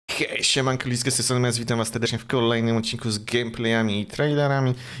Hej, siemanko, Liskę z tej strony, witam was serdecznie w kolejnym odcinku z gameplayami i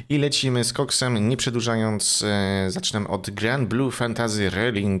trailerami i lecimy z koksem, nie przedłużając, zaczynam od Grand Blue Fantasy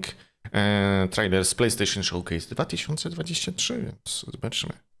Railing trailer z PlayStation Showcase 2023, więc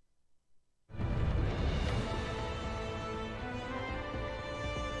zobaczymy.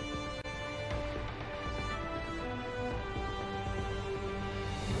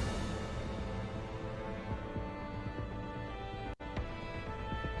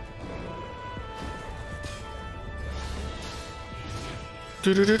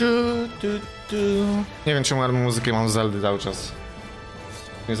 Nie wiem czemu, ale muzykę mam z Zeldy cały czas.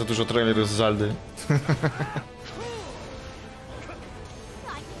 Nie za dużo trailerów z Zeldy.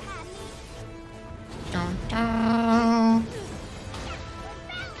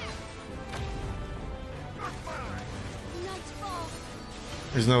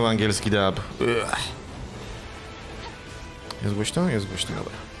 I znowu angielski dub. Jest głośno? Jest głośno,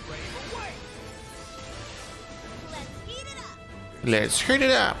 dobra. Let's heat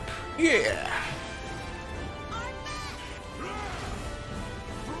it up! Yeah!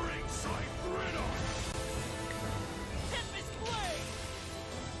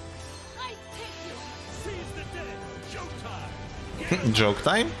 Joke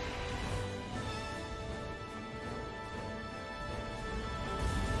time?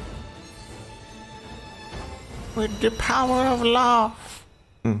 With the power of love!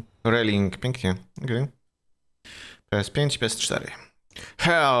 Railing, pięknie. Okay. PS5, PS4.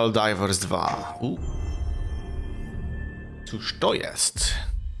 Helldivers 2. Cóż to jest?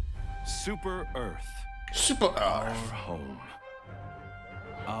 Super Earth. Super Earth. Our home.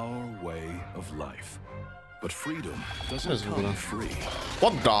 Our way of life. But freedom doesn't come free.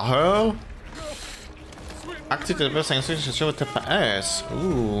 What the hell? Akcje TPS zajęły TPS.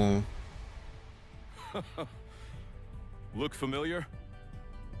 Look familiar?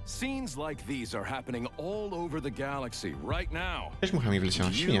 Scenes like these are happening all over the galaxy right now.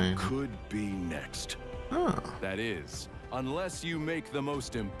 You could be next. That is, unless you make the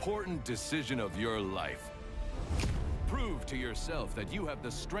most important decision of your life. Prove to yourself that you have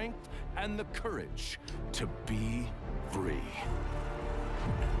the strength and the courage to be free.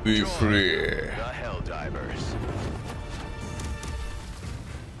 Be free. The Helldivers.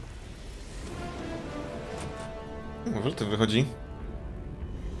 Może to wychodzi?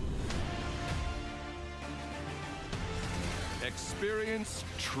 Experience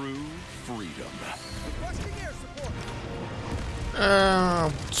true freedom.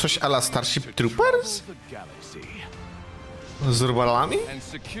 Coś a la Starship Troopers? Z robalami?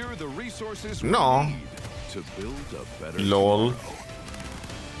 No. LOL.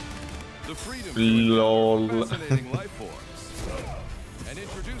 LOL.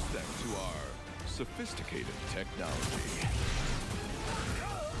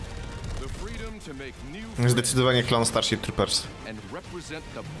 Zdecydowanie klon Starship Troopers.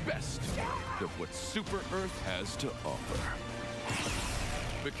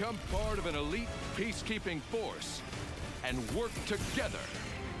 Become part of an elite peacekeeping force and work together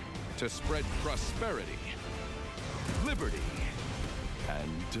to spread prosperity, liberty,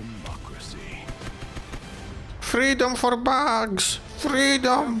 and democracy. Freedom for bugs!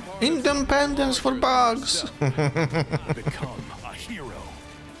 Freedom! Independence for bugs! Become a hero.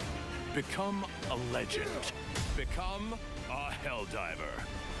 Become a legend. Become a Helldiver.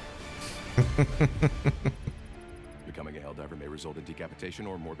 Becoming a Helldiver may result in decapitation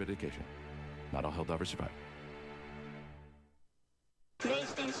or mortification. Not all Helldivers survive.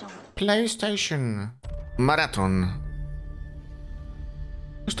 PlayStation. Maraton.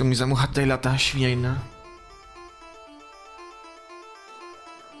 Już to mi zamucha tej lata świejna.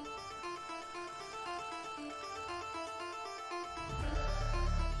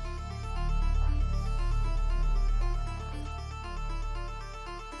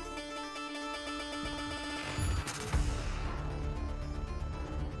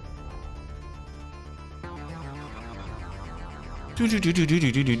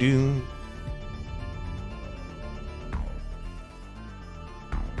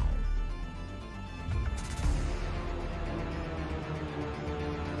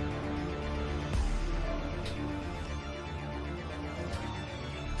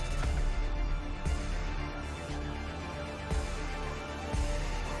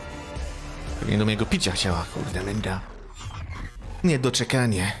 Pewnie do mojego picia chciała, kurde menda.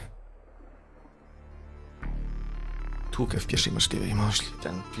 Niedoczekanie. Tłukę w pierwszej możliwej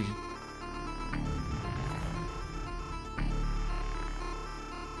ten film.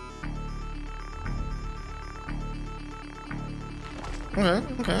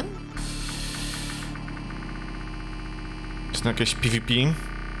 Okej. Jest to jakieś PvP?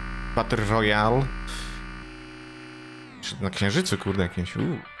 Battle Royale. Na księżycu, kurde, jakimś.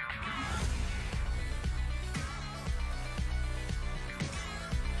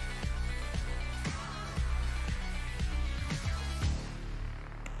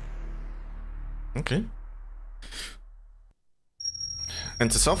 Okej.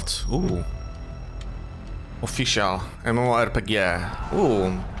 NCSoft? Official. MMORPG.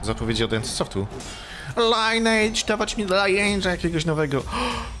 Zapowiedzi od NCSoftu. Lineage, dawać mi Lineage'a jakiegoś nowego.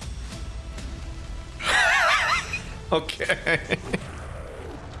 Okej.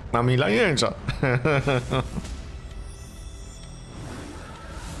 Mam mi Lineage'a.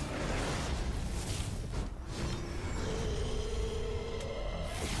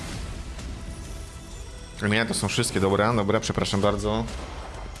 Nie, to są wszystkie, dobra, przepraszam bardzo.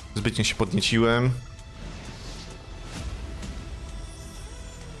 Zbytnio się podnieciłem.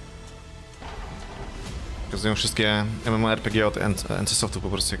 Pokazują wszystkie MMORPG od NCSoftu po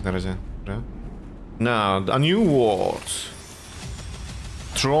prostu jak na razie. Dobra. Now, a new world.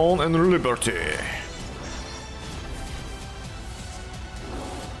 Throne and Liberty.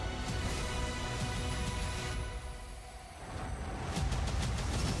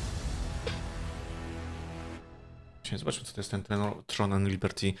 Zobaczmy, co to jest ten Throne and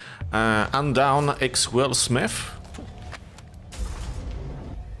Liberty. Undown X Will Smith.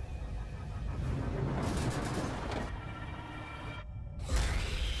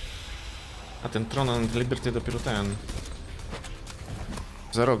 A ten Throne and Liberty dopiero ten.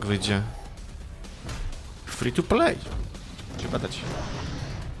 Za rok wyjdzie. Free to play. Gdzie badać?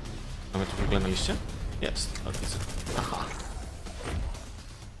 Mamy tu w ogóle na liście? Jest, widzę. Aha.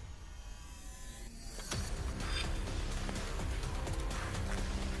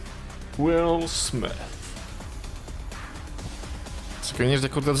 Will Smith. Czekaj, nie, że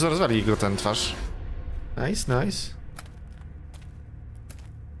kurde rozwali go ten twarz. Nice, nice.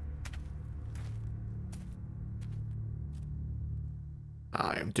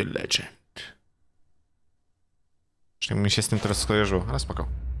 I am the legend. Przynajmniej mi się z tym teraz skojarzyło, ale spoko.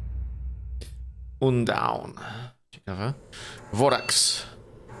 Undown. Ciekawe. Waraks.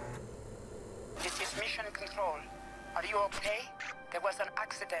 This is mission control. Are you okay? There was an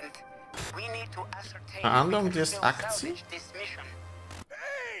accident. We need to ascertain. A Undown jest akcji?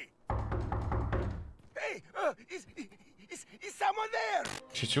 Hey! Hey! Is someone there?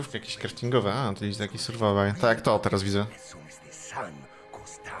 Sieciówki jakieś craftingowe, a to jest jakiś survival. Tak jak to teraz widzę.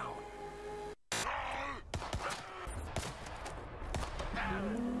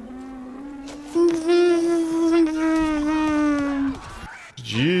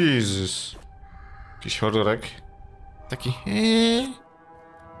 Jezus. Jakiś horrorek. Taki.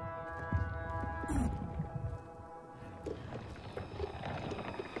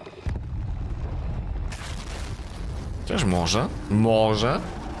 Też może? Może?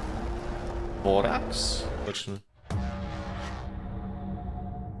 Borax? Zobaczmy.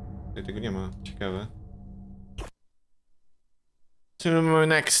 Tutaj tego nie ma. Ciekawe.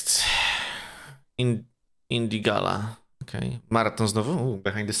 Next. Indigala. Okej. Maraton znowu?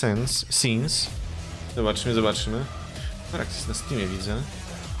 Behind the scenes. Zobaczmy, zobaczmy. Borax jest na Steamie, widzę.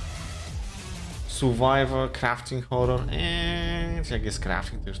 Survivor, crafting, horror. Jak jest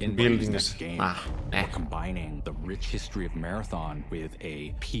crafting, to już building jest. We're combining the rich history of Marathon with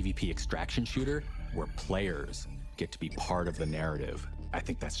a PvP extraction shooter where players get to be part of the narrative. I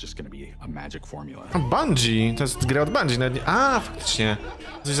think that's just going to be a magic formula. Bungie, to jest gra od Bungie. Faktycznie.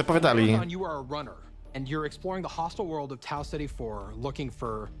 Coś zapowiadali. You are a runner, and you're exploring the hostile world of Tau City 4, looking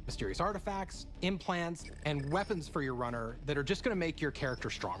for mysterious artifacts, implants, and weapons for your runner that are just going to make your character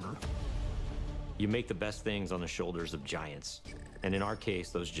stronger. You make the best things on the shoulders of giants. And in our case,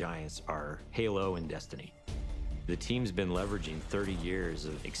 those giants are Halo and Destiny. The team's been leveraging 30 years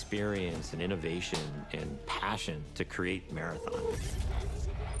of experience and innovation and passion to create Marathon.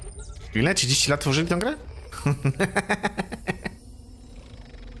 Ile? 30 lat tworzyli tę grę?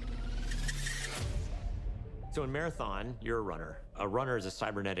 So in Marathon, you're a runner. A runner is a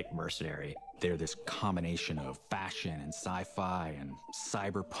cybernetic mercenary. They're this combination of fashion and sci-fi and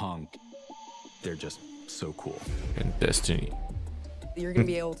cyberpunk. They're just so cool. And Destiny. You're going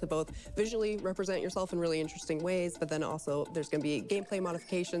to be able to both visually represent yourself in really interesting ways, but then also there's going to be gameplay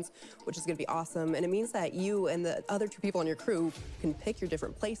modifications, which is going to be awesome. And it means that you and the other two people on your crew can pick your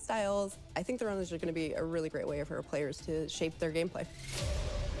different play styles. I think the runners are going to be a really great way for our players to shape their gameplay.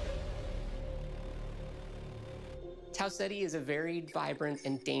 Tau City is a very vibrant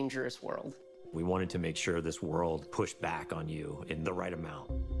and dangerous world. We wanted to make sure this world pushed back on you in the right amount.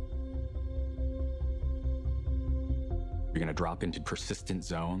 You're going to drop into persistent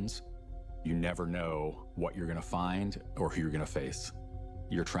zones. You never know what you're going to find or who you're going to face.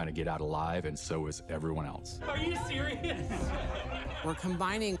 You're trying to get out alive, and so is everyone else. Are you serious? We're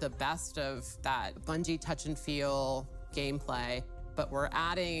combining the best of that Bungie touch and feel gameplay, but we're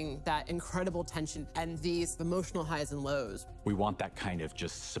adding that incredible tension and these emotional highs and lows. We want that kind of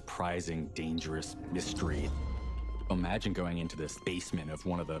just surprising, dangerous mystery. Imagine going into this basement of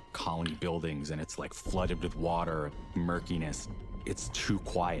one of the colony buildings and it's like flooded with water, murkiness. It's too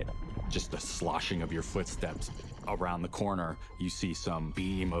quiet. Just the sloshing of your footsteps. Around the corner, you see some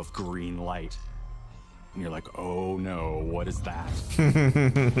beam of green light. And you're like, oh no, what is that?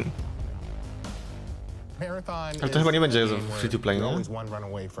 Marathon Ale to chyba nie będzie free to play, you nie? always one run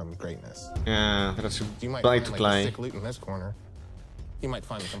away from greatness. Nie, raczej You might play find to like play. sick loot in this corner. You might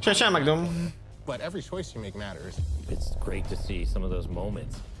find some. Cześć, Magdum. But every choice you make matters. It's great to see some of those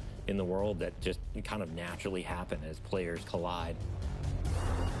moments in the world that just kind of naturally happen as players collide.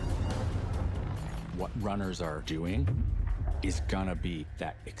 What runners are doing is gonna be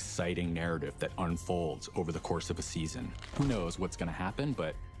that exciting narrative that unfolds over the course of a season. Who knows what's gonna happen,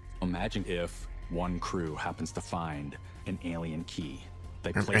 but imagine if one crew happens to find an alien key.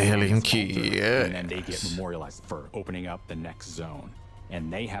 They place alien it on this key, altar, yes. and then they get memorialized for opening up the next zone.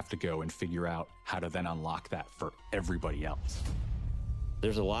 And they have to go and figure out how to then unlock that for everybody else.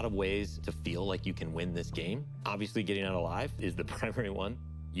 There's a lot of ways to feel like you can win this game. Obviously, getting out alive is the primary one.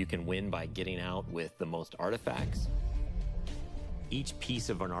 You can win by getting out with the most artifacts. Each piece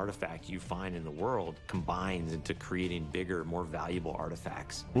of an artifact you find in the world combines into creating bigger, more valuable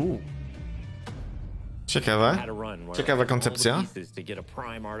artifacts. Ciekawe. Had a run where Ciekawa all the koncepcja. pieces to get a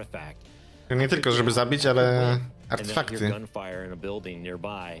prime artifact. Nie tylko, żeby zabić, ale And then I hear artefakty. gunfire in a building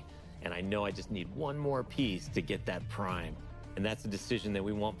nearby, and I know I just need one more piece to get that prime. And that's a decision that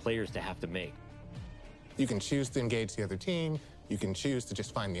we want players to have to make. You can choose to engage the other team. You can choose to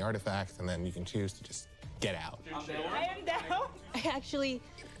just find the artifact, and then you can choose to just get out. I am down. I actually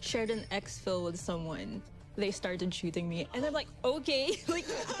shared an exfil with someone. They started shooting me, and I'm like, okay, like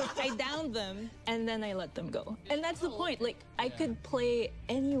I downed them, and then I let them go. And that's the point. Like I could play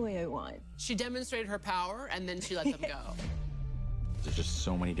any way I want. She demonstrated her power and then she let them go. There's just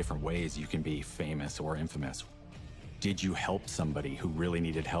so many different ways you can be famous or infamous. Did you help somebody who really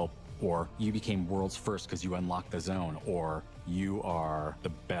needed help? Or you became world's first because you unlocked the zone, or you are the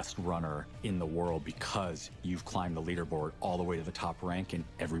best runner in the world because you've climbed the leaderboard all the way to the top rank and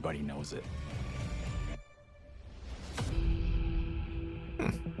everybody knows it.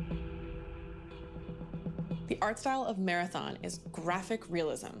 The art style of Marathon is graphic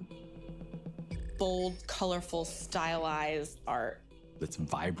realism. Bold, colorful, stylized art. It's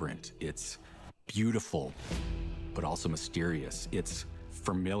vibrant, it's beautiful, but also mysterious. It's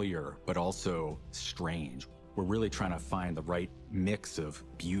familiar, but also strange. We're really trying to find the right mix of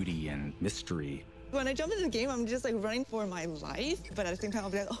beauty and mystery. When I jump into the game, I'm just like running for my life, but at the same time, I'll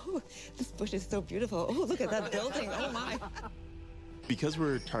be like, oh, this bush is so beautiful. Oh, look at that building. Oh my. Because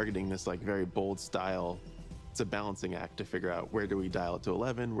we're targeting this like very bold style, it's a balancing act to figure out where do we dial it to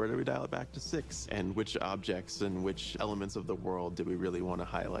 11, where do we dial it back to 6, and which objects and which elements of the world do we really want to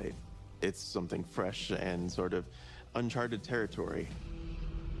highlight. It's something fresh and sort of uncharted territory.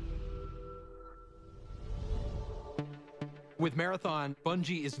 With Marathon,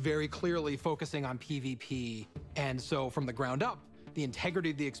 Bungie is very clearly focusing on PvP, and so from the ground up, the integrity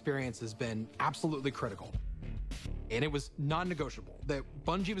of the experience has been absolutely critical. And it was non-negotiable that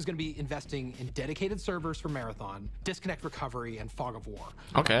Bungie was going to be investing in dedicated servers for Marathon, disconnect recovery, and fog of war.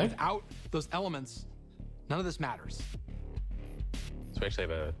 Okay. Without those elements, none of this matters. So we actually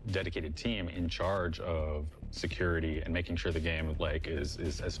have a dedicated team in charge of security and making sure the game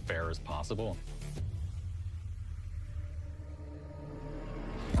is as fair as possible.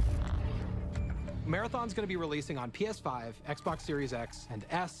 Marathon's going to be releasing on PS5, Xbox Series X and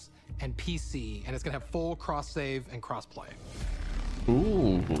S, and PC, and it's going to have full cross-save and cross-play.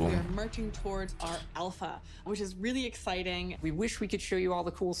 Ooh. We are marching towards our alpha, which is really exciting. We wish we could show you all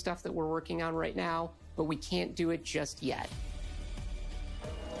the cool stuff that we're working on right now, but we can't do it just yet.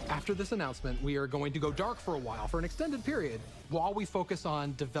 After this announcement, we are going to go dark for a while, for an extended period, while we focus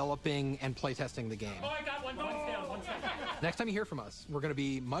on developing and playtesting the game. Oh, I got one. One's down. One's down. Next time you hear from us, we're going to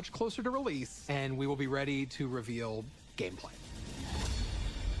be much closer to release, and we will be ready to reveal gameplay.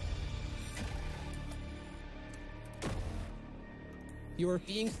 You're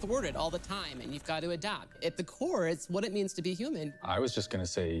being thwarted all the time, and you've got to adapt. At the core, it's what it means to be human. I was just gonna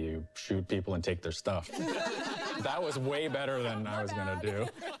say you shoot people and take their stuff. That was way better than I was gonna do.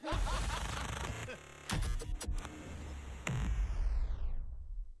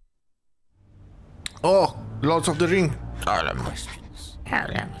 O, Lords of the Ring. Ale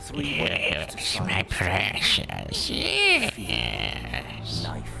Yes, my precious. Yes.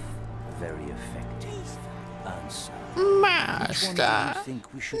 Knife, very effective. Answer. Master.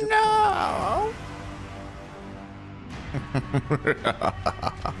 No.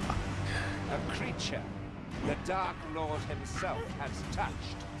 A creature the Dark Lord himself has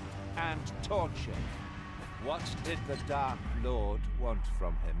touched and tortured. What did the Dark Lord want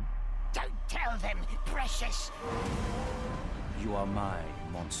from him? Don't tell them, precious. You are my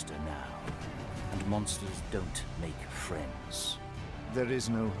monster now, and monsters don't make friends. There is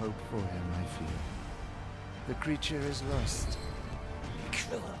no hope for him, I fear. The creature is lost.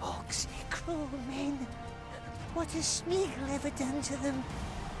 Cruel orcs, cruel men. What has Smeagol ever done to them?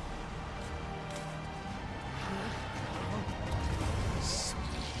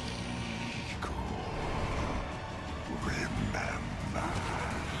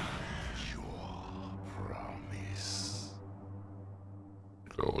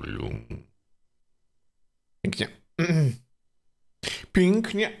 Pięknie.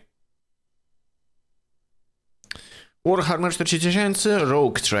 Pięknie. Warhammer 40 000,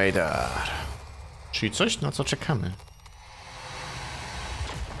 Rogue Trader. Czyli coś, na co czekamy.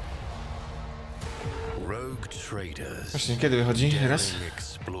 Rogue traders. Właśnie, kiedy wychodzi? Raz?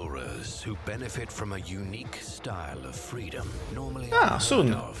 Explorers who benefit from a unique style of freedom, normally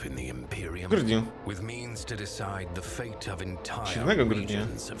soon. of in the Imperium, W grudniu. with means to decide the fate of entire 7 grudnia.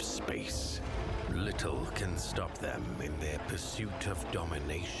 regions of space. Little can stop them in their pursuit of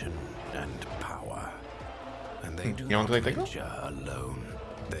domination and power. And they do not venture alone.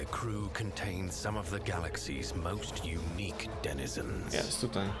 Their crew contains some of the galaxy's most unique denizens. Jest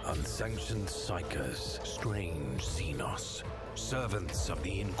tutaj. Unsanctioned psychers, strange xenos, servants of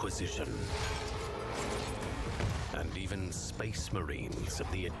the Inquisition, and even space marines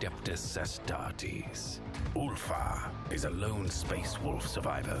of the Adeptus Astartes. Ulfa is a lone space wolf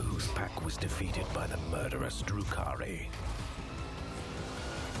survivor whose pack was defeated by the murderous Drukari.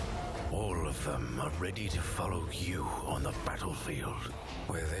 All of them are ready to follow you on the battlefield,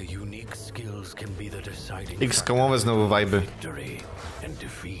 where their unique skills can be the deciding X-komowe znowu vibe. victory and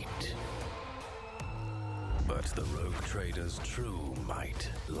defeat. But the Rogue Trader's true might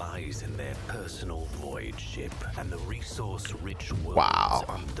lies in their personal void ship and the resource-rich worlds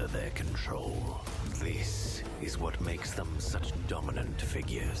under their control. This is what makes them such dominant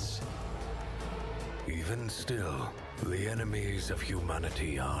figures. Even still, the enemies of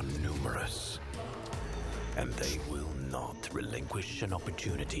humanity are numerous, and they will not relinquish an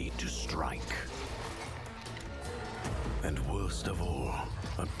opportunity to strike. And worst of all,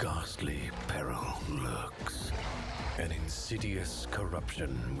 a ghastly peril lurks. An insidious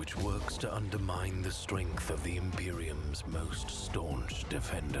corruption which works to undermine the strength of the Imperium's most staunch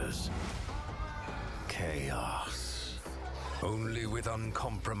defenders. Chaos. Only with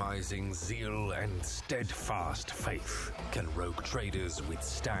uncompromising zeal and steadfast faith can rogue traders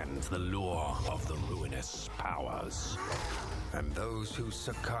withstand the lure of the ruinous powers. And those who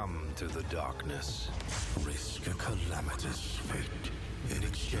succumb to the darkness risk a calamitous fate in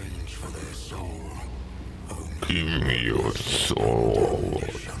exchange for their soul. Give me your soul,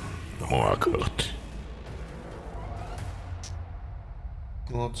 Margaret.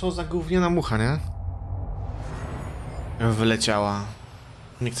 No co za gówniana mucha, nie? Wyleciała.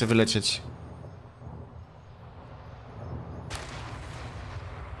 Nie chcę wylecieć.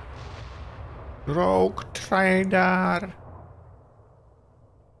 Rogue Trader.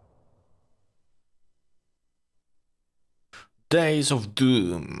 Days of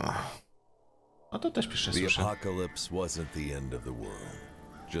Doom. A to też pierwsze The słyszę. apocalypse wasn't the end of the world,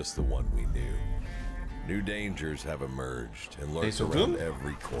 just the one we knew. New dangers have emerged and lurk around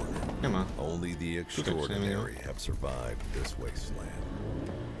every corner. Only the extraordinary have survived this wasteland.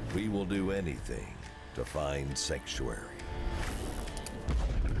 We will do anything to find sanctuary.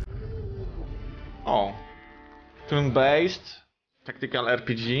 O. Turn-based, tactical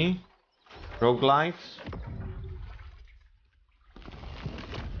RPG, roguelites,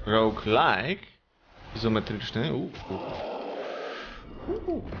 roguelike, izometryczny.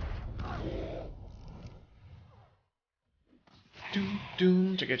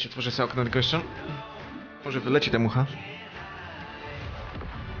 Czekajcie, otworzę sobie okno tylko jeszcze. Może wyleci ta mucha.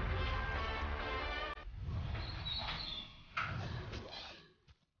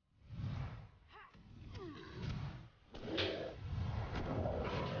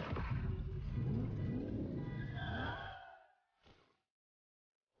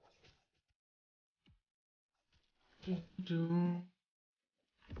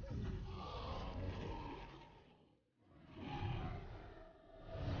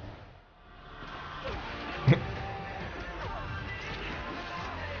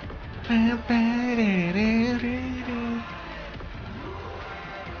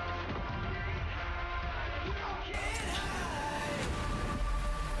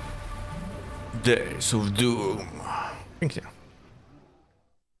 Days of Doom. Pięknie.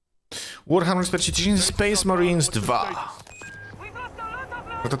 Warhammer 40,000 Space Marines 2.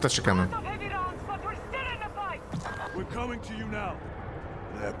 No to też czekamy. We're coming to you now.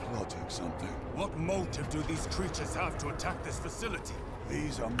 They're plotting something. What motive do these creatures have to attack this facility?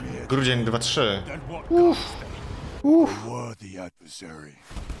 These are mere Grudzień 2-3. A worthy adversary.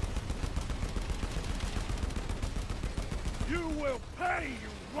 You will pay, you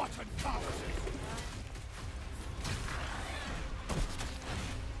rotten carcasses!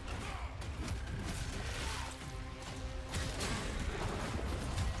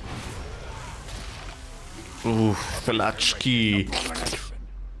 Flaczki.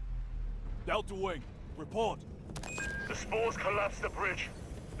 Delta Wing, report. The spores collapsed the bridge.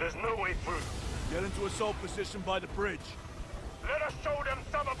 There's no way through. Get into assault position by the bridge. Let us show them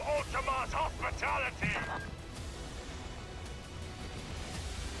some of Ultima's hospitality.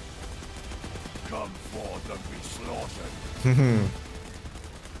 Come forth and be slaughtered.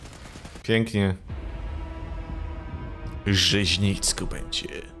 Pięknie. Rzeźnicko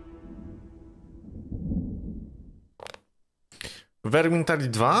będzie. Vermintide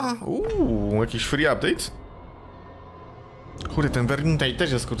 2? Jakiś free update? Kurde, ten Vermintide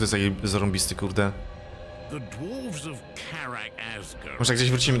też jest kurde zarąbisty, kurde. Może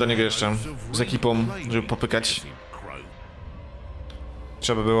gdzieś wrócimy do niego jeszcze z ekipą, żeby popykać.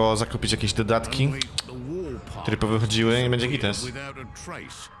 Trzeba było zakupić jakieś dodatki, które powychodziły i będzie gites.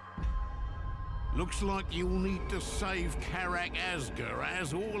 Looks like you'll need to save Karak Asgar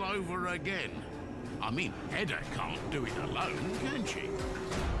as all over again. I mean, Hedda can't do it alone, can she?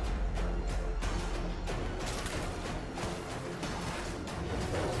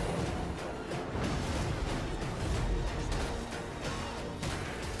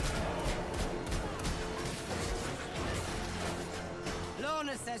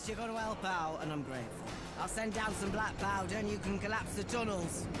 Lorna says you're going to help out, and I'm grateful. I'll send down some black powder and you can collapse the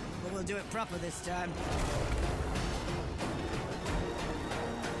tunnels. But we'll do it proper this time.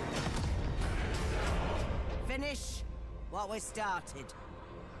 Finish what we started.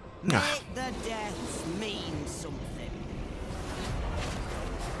 Make the deaths mean something.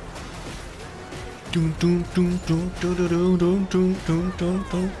 Dum dum dum dum dum dum dum dum dum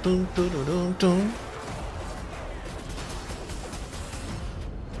dum dum dum dum.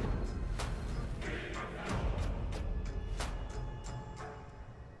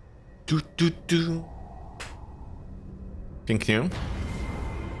 Pięknie.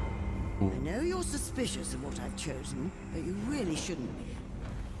 I know you're suspicious of what I've chosen, but you really shouldn't be.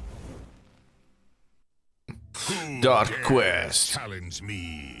 Dark Quest. Challenge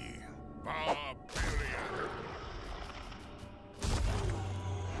me.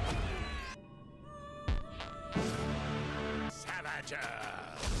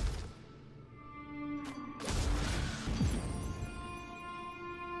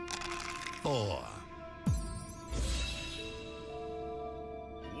 Four.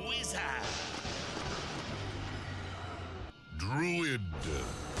 Wizard. Druid.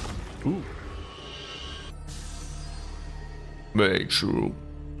 Ooh. Very true.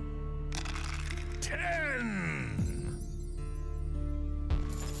 10.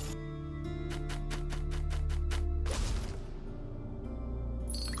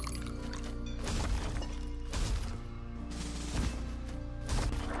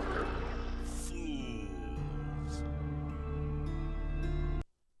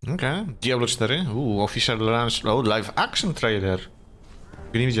 Okay. Diablo 4. Official launch load live action trailer.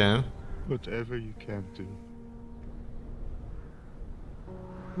 Nie widziałem. Whatever you can do.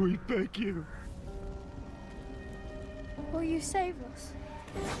 We beg you. Will you save us?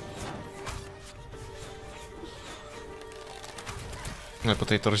 No, po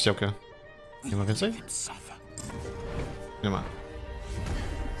tej to rozdziałkę. Nie ma więcej? Nie ma.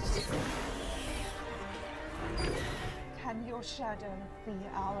 Can your shadow be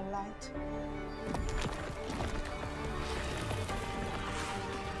our light?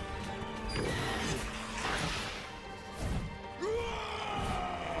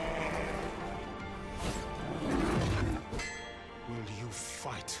 Will you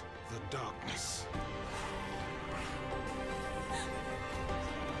fight the darkness?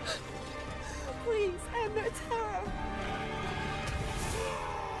 Please end their terror.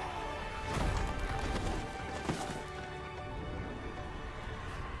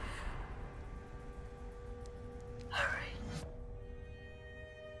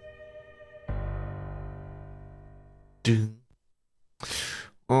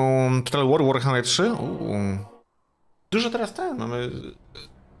 Total Warhammer 3? Dużo teraz mamy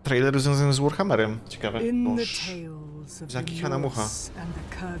trailery związane z Warhammerem. Ciekawe. Z jakich na mucha.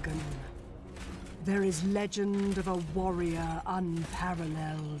 There is legend of a warrior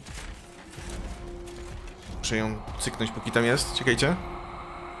unparalleled. Muszę ją cyknąć, póki tam jest. Czekajcie.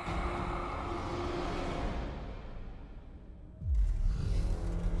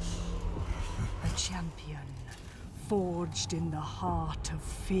 A champion forged in the heart of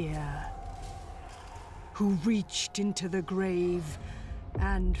fear, who reached into the grave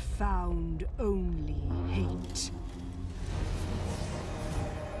and found only hate.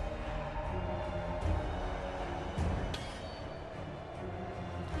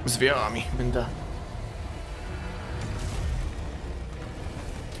 Zwiała mi, będę.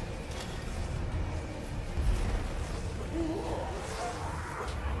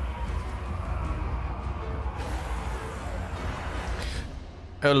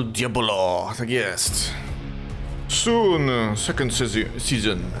 El Diablo, tak jest. Soon, second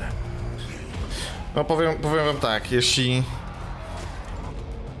season. No powiem wam tak, jeśli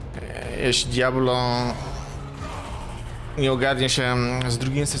Diablo nie ogarnie się z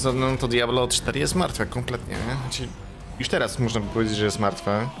drugim sezonem, to Diablo 4 jest martwe kompletnie, nie? Znaczy, już teraz można by powiedzieć, że jest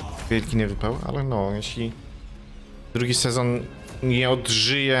martwe. Wielki nie wypał, ale no, jeśli drugi sezon nie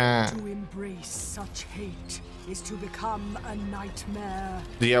odżyje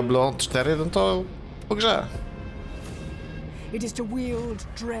Diablo 4, no to po grze. It is to wield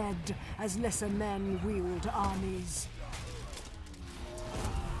dread as lesser men wield armies.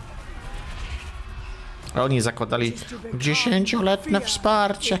 Oni zakładali 10-letnie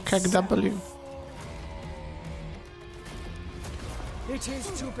wsparcie KW. It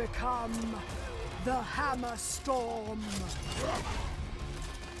is to become the Hammer Storm.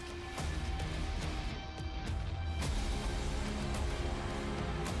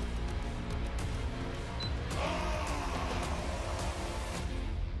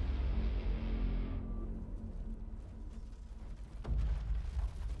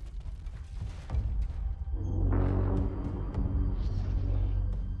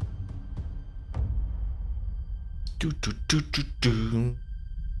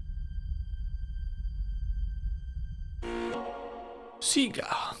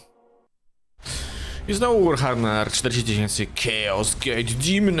 Siga. I znowu Warhammer 40 000 Chaos Gate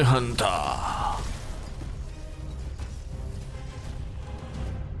Demon Hunter.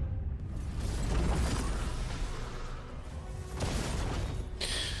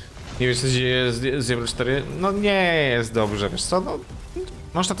 Nie wiesz, co się dzieje z Diablo 4? No nie jest dobrze, wiesz co? No,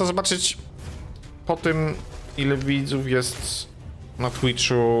 można to zobaczyć po tym, ile widzów jest na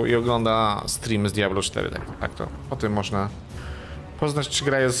Twitchu i ogląda streamy z Diablo 4, tak to. Po tym można poznać, czy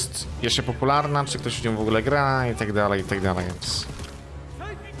gra jest jeszcze popularna, czy ktoś w nią w ogóle gra i tak dalej, więc...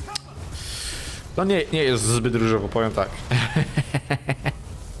 No nie jest zbyt różowo, powiem tak.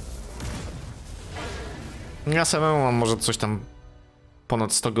 Ja samemu mam może coś tam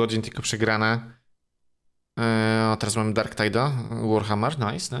ponad 100 godzin tylko przegrane. A teraz mamy Dark Tide'a, Warhammer,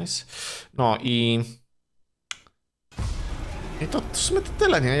 nice. No i to w sumie to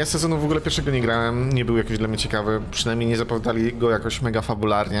tyle, nie? Ja sezonu w ogóle pierwszego nie grałem, nie był jakoś dla mnie ciekawy, przynajmniej nie zapowiadali go jakoś mega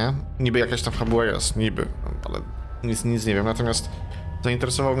fabularnie. Niby jakaś tam fabuła jest, niby, ale nic nie wiem, natomiast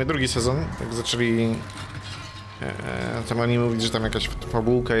zainteresował mnie drugi sezon, jak zaczęli tam oni mówić, że tam jakaś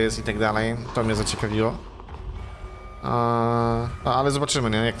fabułka jest i tak dalej, to mnie zaciekawiło. Ale zobaczymy,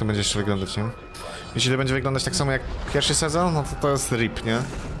 nie? Jak to będzie jeszcze wyglądać, nie? Jeśli to będzie wyglądać tak samo jak pierwszy sezon, no to jest rip, nie?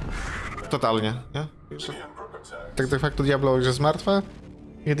 Totalnie, nie? Tak de facto Diablo już jest martwe.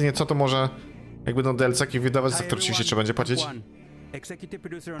 Jedynie co to może, jak będą DLC-ki wydawać, za które oczywiście trzeba będzie płacić.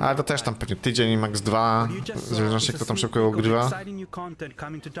 Ale to też tam pewnie tydzień, max 2, w zależności kto tam szybko ogrywa.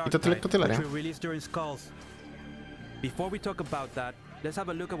 I to tyle, nie? Before we talk about that, let's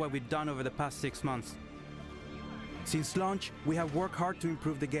have a look at what we've done over the past 6 months. Since launch, we have worked hard to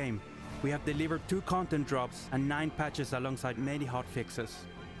improve the game. We have delivered 2 content drops and 9 patches alongside many hot fixes.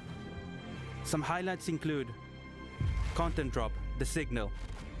 Some highlights include Content Drop, The Signal,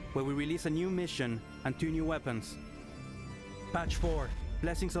 where we release a new mission and 2 new weapons. Patch 4,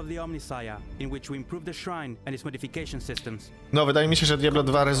 Blessings of the Omnissiah, in which we improve the shrine and its modification systems. No, wydaje mi się, że Diablo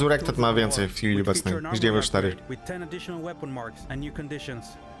 2 Resurrected ma więcej w chwili obecnej niż Diablo 4. With 10 additional weapon marks and new conditions.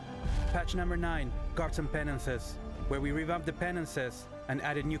 Patch number 9, Guards and Penances, where we revamped the penances and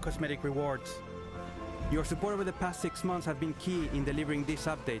added new cosmetic rewards. Your support over the past 6 months has been key in delivering these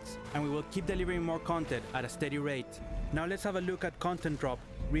updates, and we will keep delivering more content at a steady rate. Now let's have a look at Content Drop,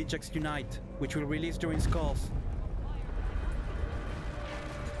 Rejects Unite, which will release during Skulls.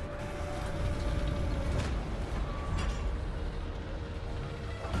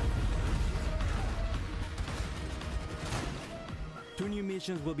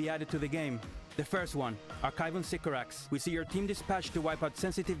 additions will be added to the game. The first one, Archive on Sycorax. We see your team dispatched to wipe out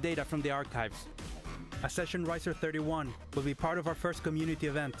sensitive data from the archives. Ascension Riser 31 will be part of our first community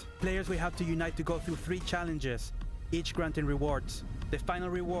event. Players will have to unite to go through 3 challenges, each granting rewards. The final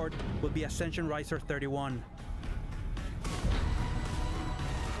reward will be Ascension Riser 31.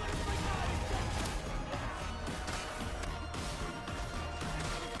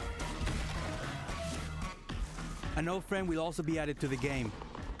 An old friend will also be added to the game.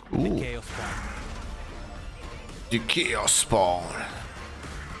 The Chaos Spawn. The Chaos Spawn.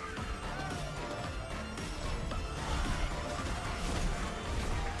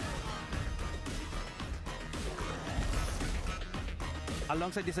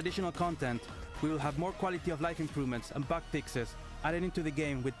 Alongside this additional content, we will have more quality of life improvements and bug fixes added into the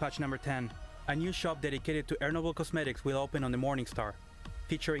game with patch number 10. A new shop dedicated to earnable cosmetics will open on the Morningstar,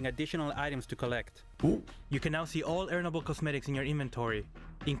 featuring additional items to collect. Ooh. You can now see all earnable cosmetics in your inventory,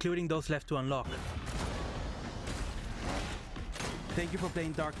 including those left to unlock. Thank you for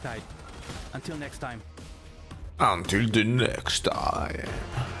playing Darktide. Until next time. Until the next time.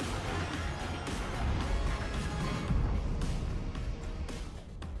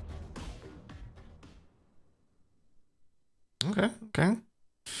 Okay.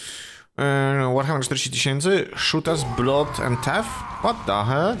 Warhammer 40 000, Shoot Us, Blood and Death? What the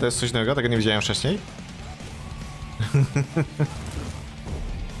hell? To jest coś nowego, tego nie widziałem wcześniej.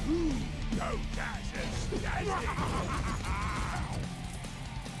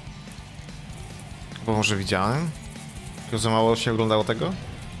 Bo może widziałem? Tylko za mało się oglądało tego?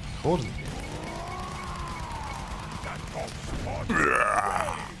 Kurde.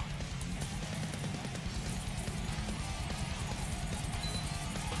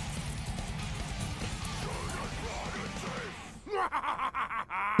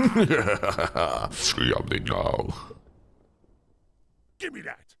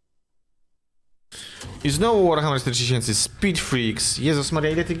 I znowu Warhammer 40 000, Speed Freaks. Jezus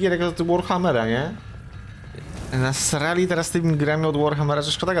Maria, ile tych gierek od Warhammera, nie? Nasrali teraz tymi grami od Warhammera,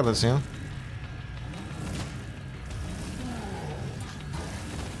 że szkoda gadać, nie?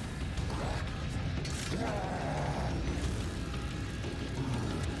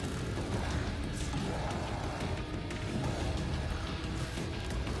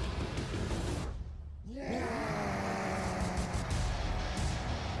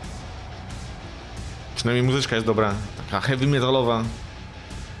 Przynajmniej muzyczka jest dobra, taka heavy metalowa.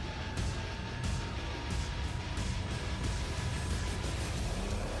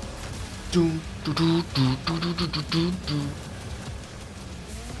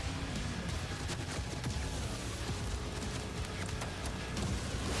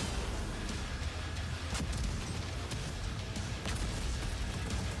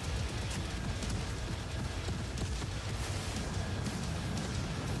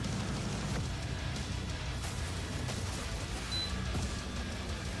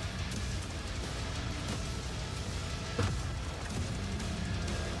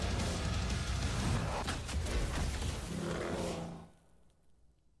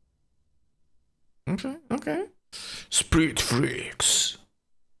 Okej. Speed Freaks.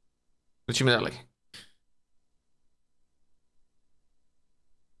 Lecimy dalej.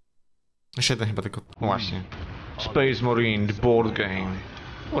 7 chyba tylko. Właśnie. Space Marine, the board game.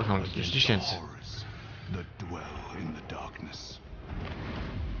 Warhammer 40 000. That dwell in the darkness.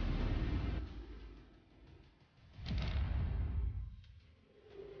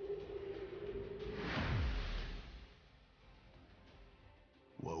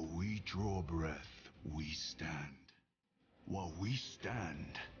 While we draw breath, we stand. While we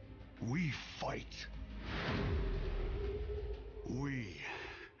stand, we fight. We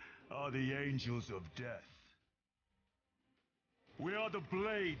are the angels of death. We are the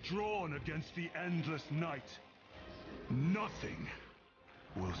blade drawn against the endless night. Nothing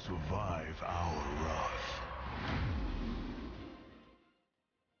will survive our wrath.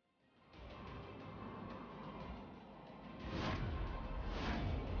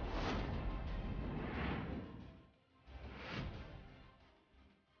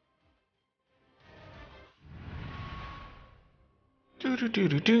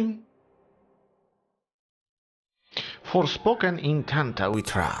 Forspoken in Tanta we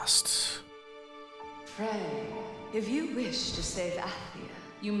trust. If you wish to save Athia,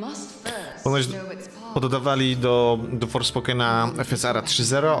 you must first Ponoć know its path. poddawali do Forspokena FSR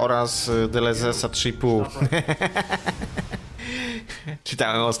 3.0 oraz DLSS 3.5.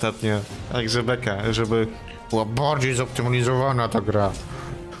 Czytałem ostatnio. Także beka, żeby była bardziej zoptymalizowana ta gra.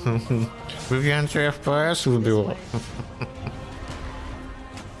 By więcej FPS-ów było.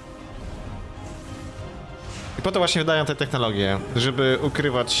 I po to właśnie wydają te technologie, żeby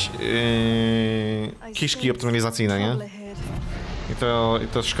ukrywać kiszki optymalizacyjne, nie? I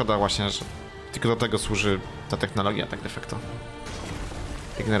to szkoda właśnie, że tylko do tego służy ta technologia, tak de facto.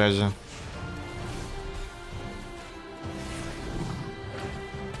 Jak na razie.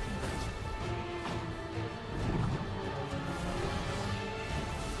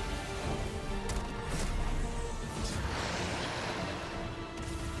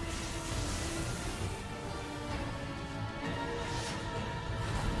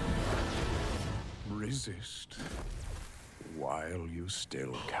 Resist while you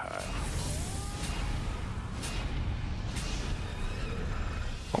still can.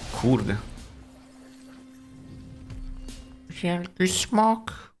 O kurde. Wielki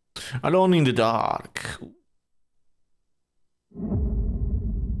smok. Alone in the dark.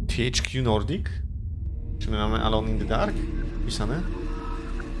 THQ Nordic? Czy my mamy Alone in the Dark? Pisane?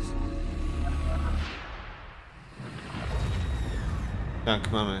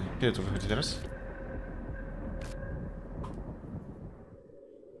 Tak, mamy. Kiedy to wychodzi teraz?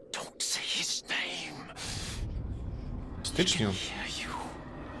 Don't say his name. W styczniu.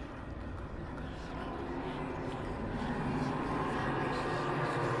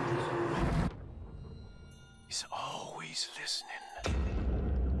 He's always listening.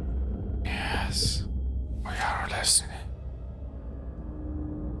 Yes, we are listening.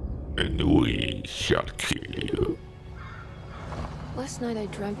 And we shall kill you. Last night I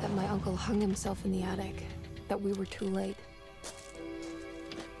dreamt that my uncle hung himself in the attic, that we were too late.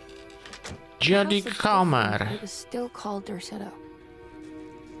 Dziadek Homer. It was still called Dorsetto.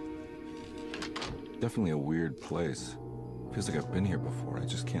 Definitely a weird place. Feels like I've been here before. I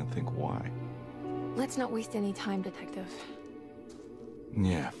just can't think why. Let's not waste any time, Detective.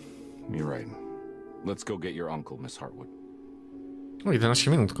 Yeah, you're right. Let's go get your uncle, Miss Hartwood. O,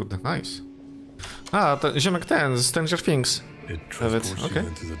 11 minut, kurde, nice. A, to ziomek ten, z Stranger Things. Nawet, okay.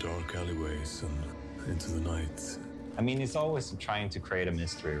 Into the dark alleyways and into the night. I mean, it's always trying to create a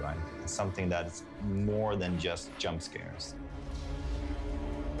mystery, right? Something that's more than just jump scares.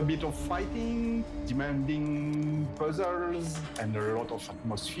 A bit of fighting, demanding puzzles, and a lot of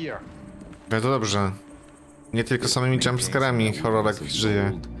atmosphere. To dobrze. Nie tylko samymi jumpscarami horrorek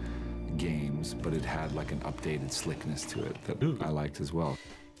żyje. Games, but it had like an updated slickness to it that I liked as well.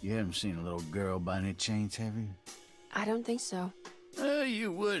 You haven't seen a little girl by any chance, have you? I don't think so.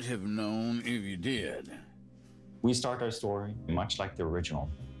 You would have known if you did. We start our story much like the original.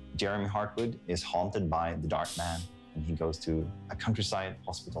 Jeremy Hartwood is haunted by the Dark Man, and he goes to a countryside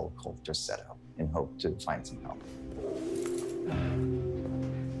hospital called Dorsetto in hope to find some help.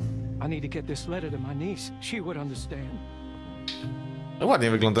 I need to get this letter to my niece. She would understand.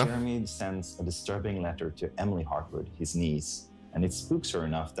 Ładnie wygląda. Jeremy sends a disturbing letter to Emily Hartwood, his niece, and it spooks her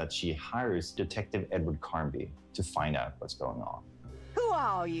enough that she hires Detective Edward Carnby to find out what's going on. Who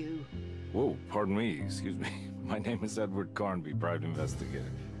are you? Whoa, pardon me, excuse me. My name is Edward Carnby, private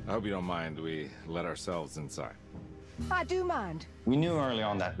investigator. I hope you don't mind we let ourselves inside. I do mind. We knew early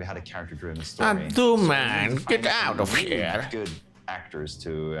on that we had a character-driven story. I do mind. Get out of here. Good actors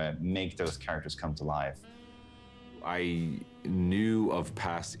to make those characters come to life. I knew of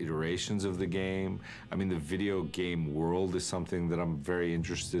past iterations of the game. I mean, the video game world is something that I'm very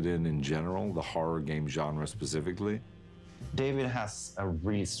interested in general, the horror game genre specifically. David has a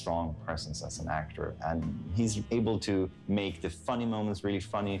really strong presence as an actor, and he's able to make the funny moments really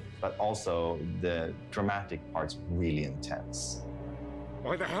funny, but also the dramatic parts really intense.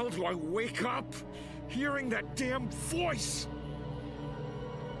 Why the hell do I wake up hearing that damn voice?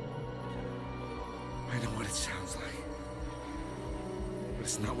 I know what it sounds like, but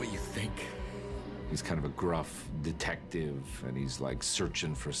it's not what you think. He's kind of a gruff detective, and he's like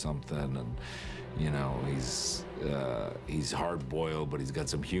searching for something, and you know, he's hard-boiled, but he's got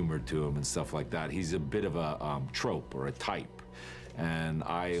some humor to him and stuff like that. He's a bit of a trope or a type, and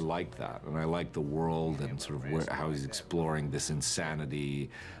I like that, and I like the world and sort of how he's exploring this insanity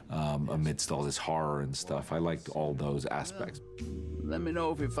amidst all this horror and stuff. I liked all those aspects. Let me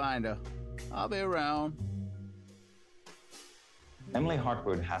know if you find her. I'll be around. Emily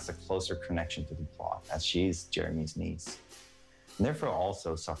Hartwood has a closer connection to the plot, as she's Jeremy's niece, and therefore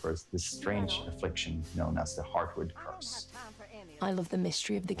also suffers this strange affliction known as the Hartwood curse. I love the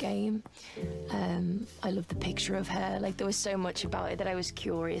mystery of the game. I love the picture of her. Like, there was so much about it that I was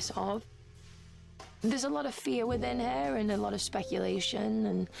curious of. There's a lot of fear within her and a lot of speculation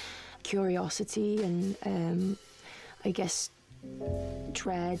and curiosity and I guess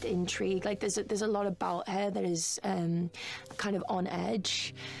dread, intrigue. Like, there's a lot about her that is kind of on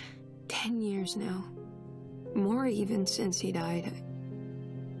edge. 10 years now. More even since he died.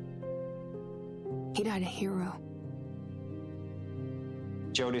 He died a hero.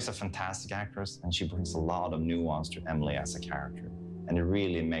 Jodie's a fantastic actress, and she brings a lot of nuance to Emily as a character, and it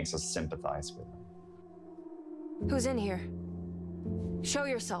really makes us sympathize with her. Who's in here? Show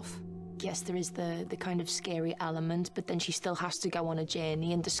yourself. Yes, there is the kind of scary element, but then she still has to go on a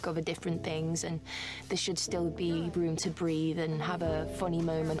journey and discover different things, and there should still be room to breathe and have a funny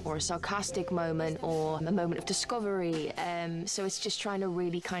moment or a sarcastic moment or a moment of discovery. So it's just trying to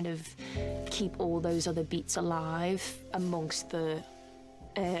really kind of keep all those other beats alive amongst the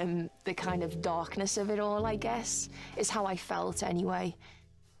kind of darkness of it all, I guess, is how I felt anyway.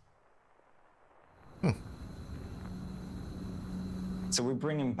 So we're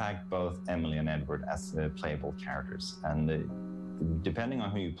bringing back both Emily and Edward as playable characters, and depending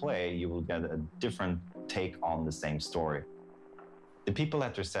on who you play, you will get a different take on the same story. The people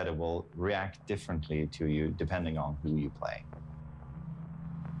at Rosetta will react differently to you depending on who you play.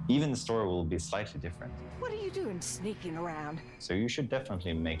 Even the story will be slightly different. What are you doing sneaking around? So you should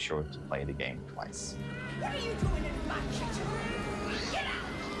definitely make sure to play the game twice. What are you doing in my kitchen? Get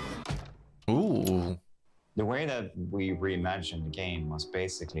out! Ooh. The way that we reimagined the game was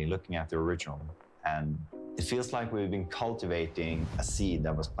basically looking at the original, and it feels like we've been cultivating a seed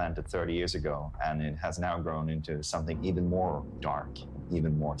that was planted 30 years ago, and it has now grown into something even more dark,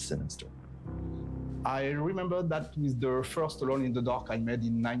 even more sinister. I remember that with the first Alone in the Dark I made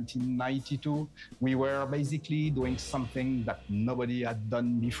in 1992, we were basically doing something that nobody had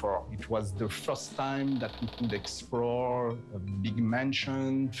done before. It was the first time that we could explore a big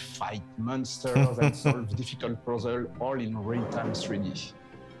mansion, fight monsters, and solve difficult puzzles all in real-time 3D.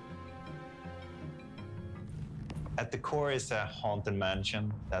 At the core is a haunted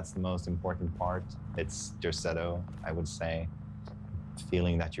mansion. That's the most important part. It's Derceto, I would say.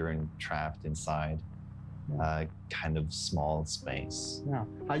 Feeling that you're trapped inside a kind of small space. Yeah,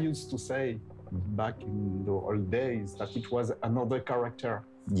 I used to say back in the old days that it was another character.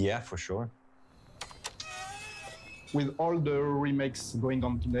 Yeah, for sure. With all the remakes going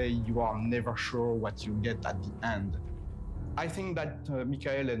on today, you are never sure what you get at the end. I think that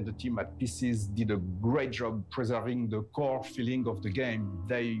Michael and the team at Pieces did a great job preserving the core feeling of the game.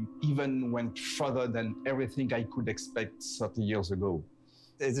 They even went further than everything I could expect 30 years ago.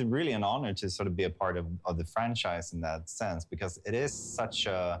 It's really an honor to sort of be a part of the franchise in that sense, because it is such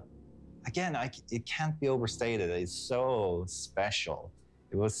a, again, it can't be overstated. It's so special.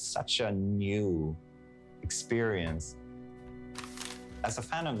 It was such a new experience. As a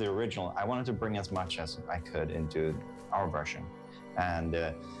fan of the original, I wanted to bring as much as I could into our version. And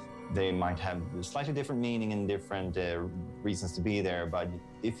they might have slightly different meaning and different reasons to be there, but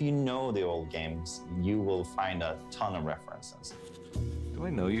if you know the old games, you will find a ton of references. Do I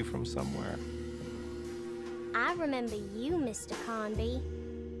know you from somewhere? I remember you, Mr. Conby.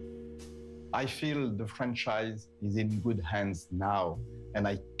 I feel the franchise is in good hands now, and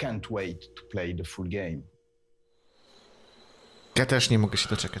I can't wait to play the full game. Ja też nie mogę się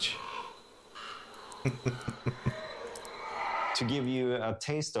doczekać. To give you a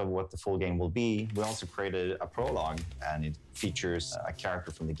taste of what the full game will be, we also created a prologue, and it features a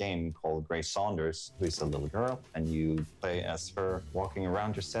character from the game called Grace Saunders, who is a little girl, and you play as her walking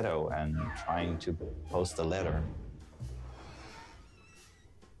around Derceto and trying to post a letter.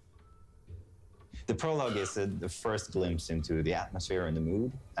 The prologue is the first glimpse into the atmosphere and the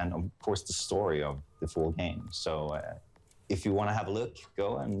mood, and of course the story of the full game. So if you want to have a look,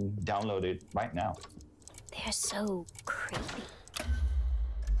 go and download it right now. They're so creepy.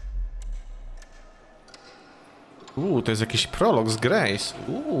 To jest jakiś prolog z Grace.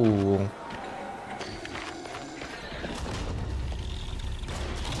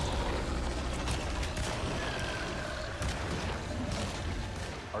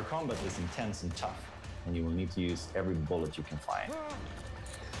 Our combat is intense and tough, and you will need to use every bullet you can find.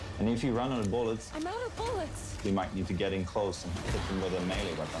 And if you run out of bullets, I'm out of bullets. You might need to get in close and hit them with a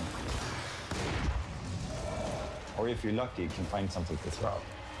melee weapon. Or if you're lucky, you can find something to throw.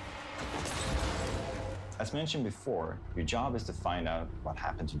 As mentioned before, your job is to find out what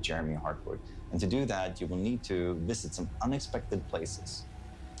happened to Jeremy Hartwood. And to do that, you will need to visit some unexpected places.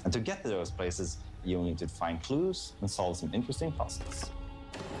 And to get to those places, you will need to find clues and solve some interesting puzzles.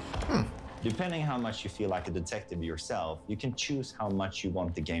 Depending how much you feel like a detective yourself, you can choose how much you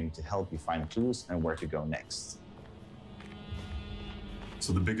want the game to help you find clues and where to go next.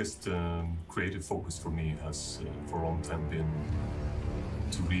 So the biggest creative focus for me has, for a long time, been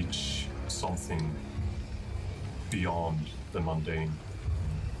to reach something beyond the mundane,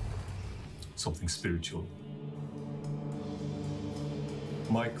 something spiritual.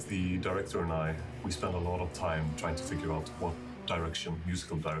 Mike, the director, and I, we spent a lot of time trying to figure out what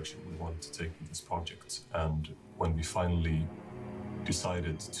musical direction we wanted to take with this project. And when we finally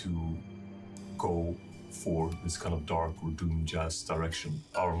decided to go for this kind of dark or doom jazz direction,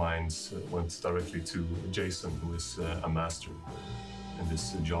 our minds went directly to Jason, who is a master in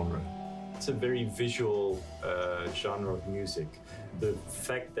this genre. It's a very visual genre of music. The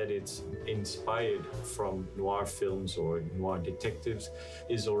fact that it's inspired from noir films or noir detectives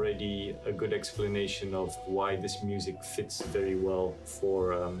is already a good explanation of why this music fits very well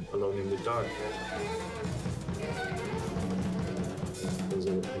for Alone in the Dark. There's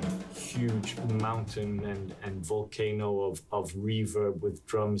a huge mountain and volcano of reverb with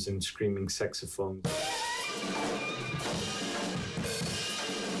drums and screaming saxophone.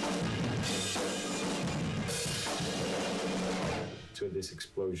 To this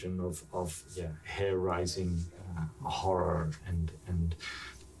explosion of hair rising horror and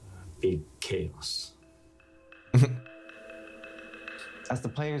big chaos. As the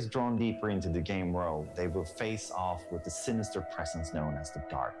players drawn deeper into the game world, they will face off with the sinister presence known as the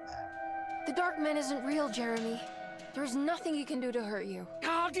Dark Man. The Dark Man isn't real, Jeremy. There's nothing he can do to hurt you.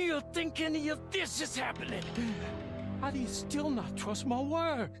 How do you think any of this is happening? How do you still not trust my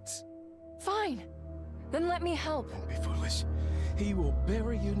words? Fine. Then let me help. Don't be foolish. He will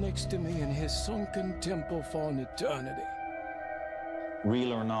bury you next to me in his sunken temple for an eternity.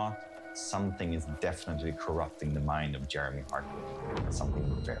 Real or not, something is definitely corrupting the mind of Jeremy Hartwood. Something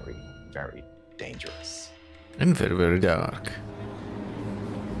very, very dangerous. And very, very dark.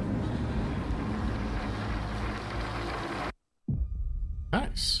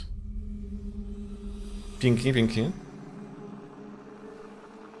 Nice. Pięknie, pięknie.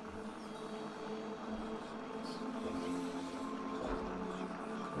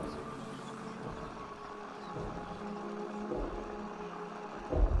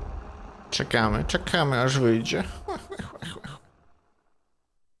 Czekamy, czekamy aż wyjdzie.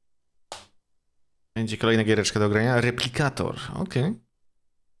 Będzie kolejna giereczka do grania. Replikator, okej.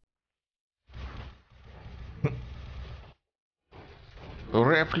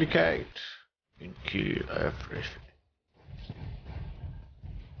 Replicate and kill everything.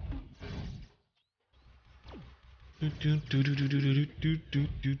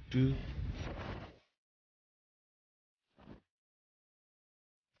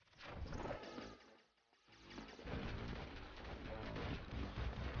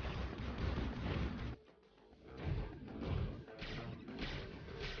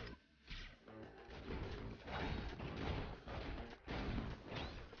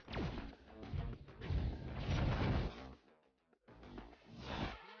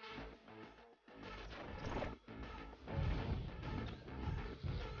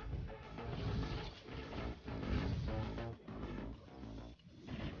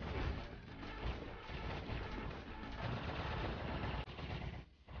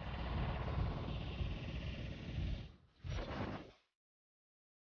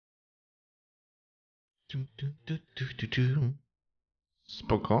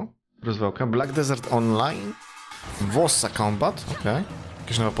 Spoko. Rozwałka. Black Desert Online. Vossa Combat. Okej.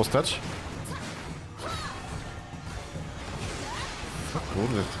 Jakaś nowa postać. O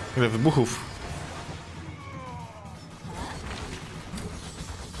kurde. Ile wybuchów.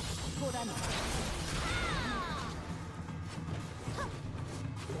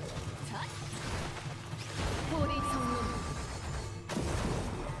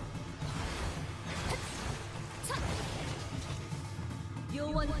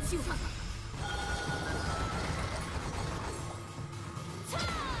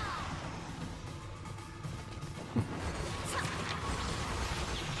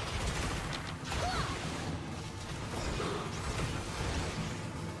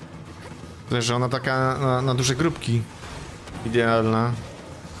 Że ona taka na duże grupki. Idealna.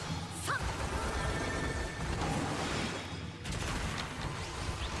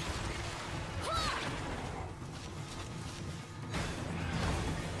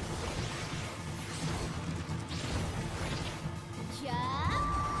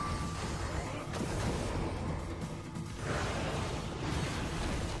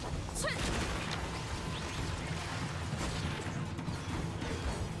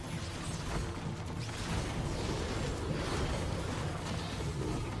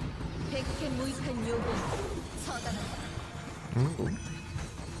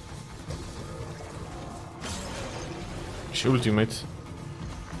 Ultimate.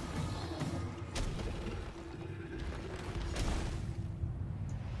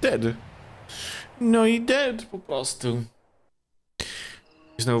 Dead. No i dead po prostu.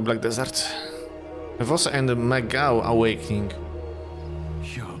 I znowu Black Desert. Vossa and the Magao Awakening.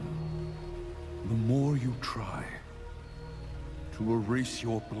 Young, the more you try, To erase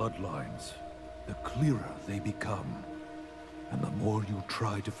your bloodlines, the clearer they become. And the more you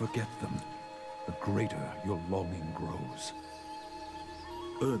try to forget them, the greater your longing grows.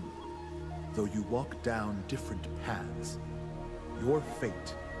 Though you walk down different paths, your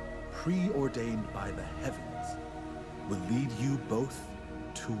fate, preordained by the heavens, will lead you both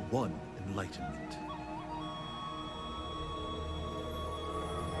to one enlightenment.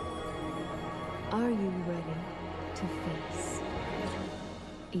 Are you ready to face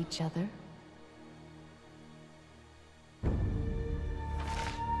each other?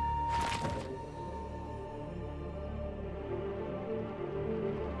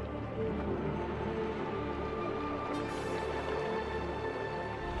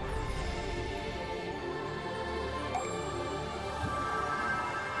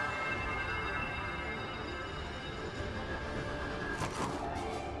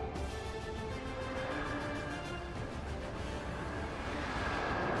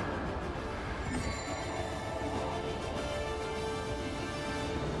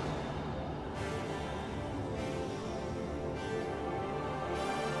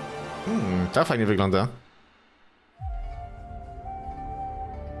 Ta fajnie wygląda.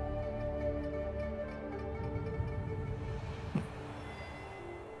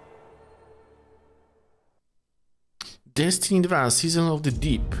 Destiny 2 Season of the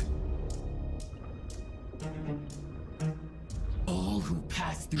Deep.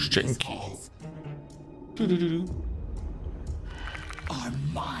 Dzięki. Are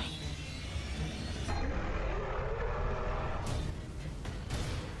mine.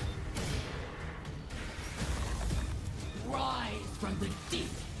 Rise from the deep.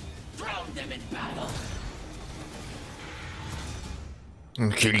 Throw them in battle.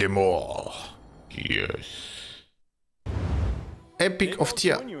 And kill them all. Yes. Epic of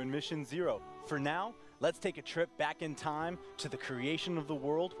Tia. Join you in Mission 0. For now, let's take a trip back in time to the creation of the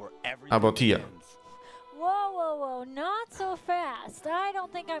world where everything begins. Whoa, whoa, whoa, not so fast. I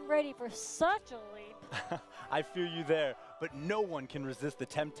don't think I'm ready for such a leap. I feel you there, but no one can resist the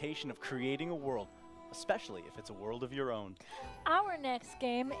temptation of creating a world, especially if it's a world of your own. Our next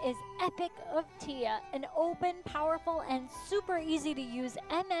game is Epic of Tia, an open, powerful, and super easy to use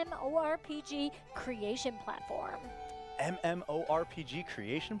MMORPG creation platform. MMORPG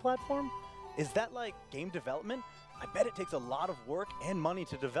creation platform? Is that like game development? I bet it takes a lot of work and money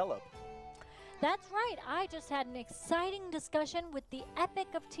to develop. That's right, I just had an exciting discussion with the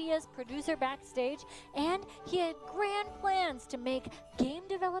Epic of Tia's producer backstage, and he had grand plans to make game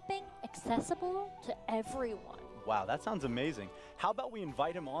developing accessible to everyone. Wow, that sounds amazing. How about we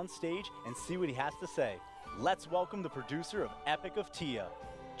invite him on stage and see what he has to say? Let's welcome the producer of Epic of Tia,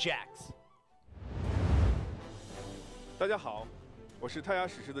 Jax. 大家好，我是太阳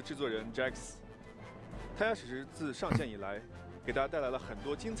史诗的制作人 Jax。太阳史诗自上线以来，给大家带来了很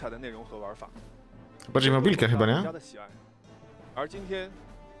多精彩的内容和玩法。Bardziej mobilka chyba, nie? 大家的喜爱。而今天，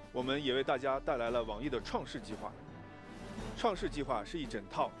我们也为大家带来了网易的创世计划。创世计划是一整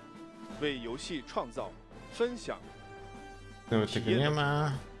套为游戏创造、分享、体验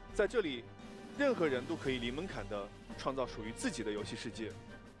的。在这里，任何人都可以零门槛的创造属于自己的游戏世界。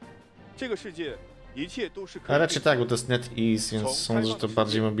这个世界。 Ale raczej tak, bo to jest NetEase, więc sądzę, że to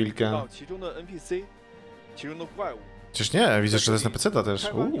bardziej mobilka. Przecież nie, widzę, że to jest na PC też.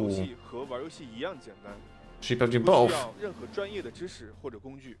 Czyli pewnie both. 任何专业的知识或者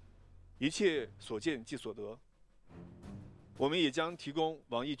工具，一切所见即所得。我们也将提供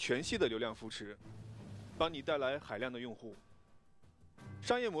网易全系的流量扶持，帮你带来海量的用户。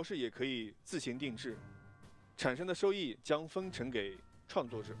商业模式也可以自行定制，产生的收益将分成给创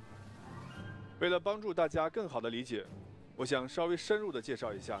作者。 为了帮助大家更好地理解，我想稍微深入地介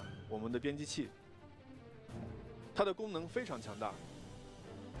绍一下我们的编辑器。它的功能非常强大。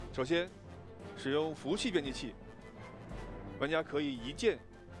首先，使用服务器编辑器，玩家可以一键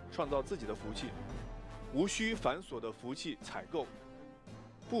创造自己的服务器，无需繁琐的服务器采购、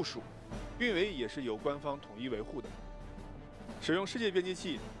部署、运维也是由官方统一维护的。使用世界编辑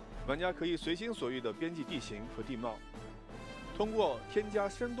器，玩家可以随心所欲地编辑地形和地貌。 通过添加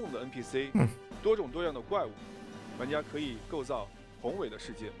生动的 NPC、多种多样的怪物，玩家可以构造宏伟的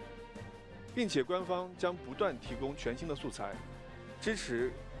世界，并且官方将不断提供全新的素材，支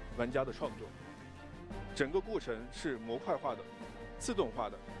持玩家的创作。整个过程是模块化的、自动化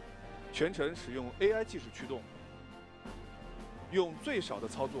的，全程使用 AI 技术驱动，用最少的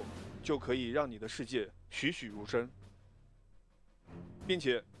操作就可以让你的世界栩栩如生，并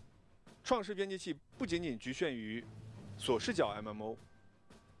且创世编辑器不仅仅局限于 锁视角 MMO，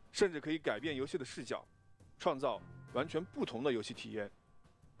 甚至可以改变游戏的视角，创造完全不同的游戏体验。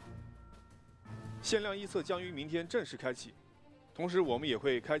限量预测将于明天正式开启，同同时，我们也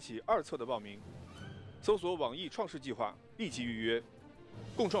会开启2册的报名，搜索网易创世计划，立即预约，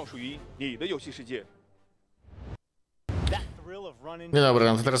共创属于你的游戏世界。 No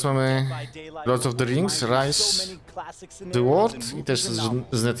dobra, no to teraz mamy Lord of the Rings, Rise, The World i też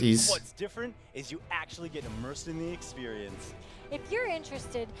z NetEase. If you're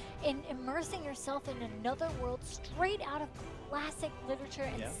interested in immersing yourself in another world straight out of classic literature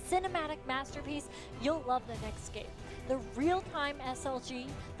and cinematic masterpiece, you'll love the next game. The real-time SLG,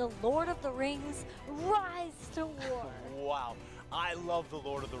 The Lord of the Rings, Rise to War. Wow, I love The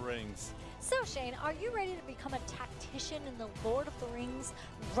Lord of the Rings. So Shane, are you ready to become a tactician in The Lord of the Rings,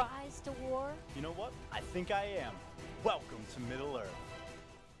 Rise to War? You know what? I think I am. Welcome to Middle-earth.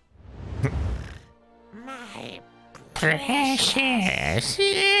 My precious,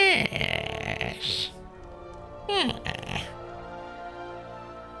 yes.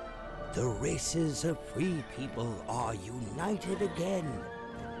 The races of free people are united again,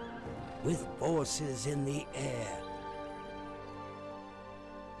 with forces in the air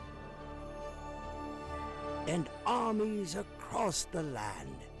and armies across the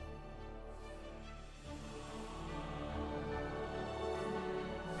land.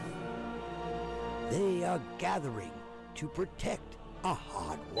 They are gathering to protect a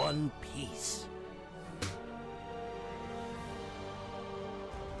hard-won peace.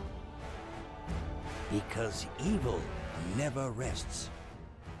 Because evil never rests.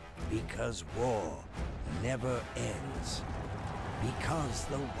 Because war never ends. Because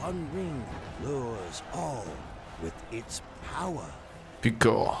the One Ring lures all with its power.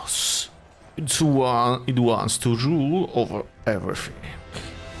 Because it wants to rule over everything.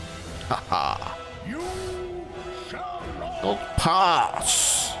 Haha. You shall not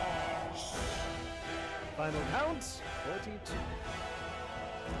pass. Final count 42.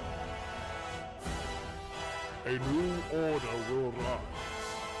 A new order will rise.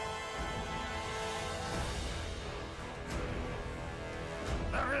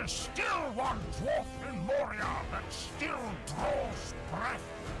 There is still one dwarf in Moria that still draws breath.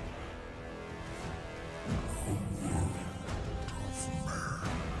 The world of man will fall.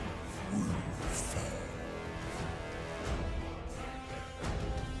 I see.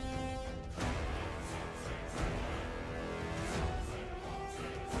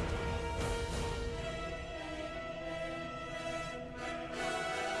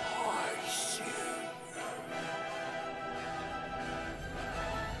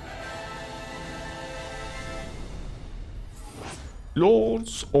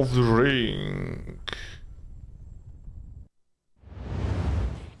 Lords of the Ring.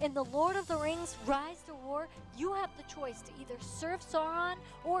 In The Lord of the Rings, Rise to War, you have the choice to either serve Sauron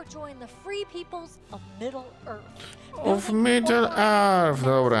or join the free peoples of Middle-earth. Of Middle-earth.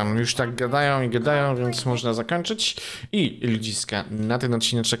 Dobra, już tak gadają i gadają, więc można zakończyć. I ludziska, na ten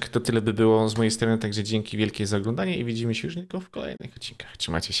odcineczek to tyle by było z mojej strony, także dzięki wielkie za oglądanie i widzimy się już tylko w kolejnych odcinkach.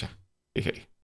 Trzymajcie się. Hej, hej.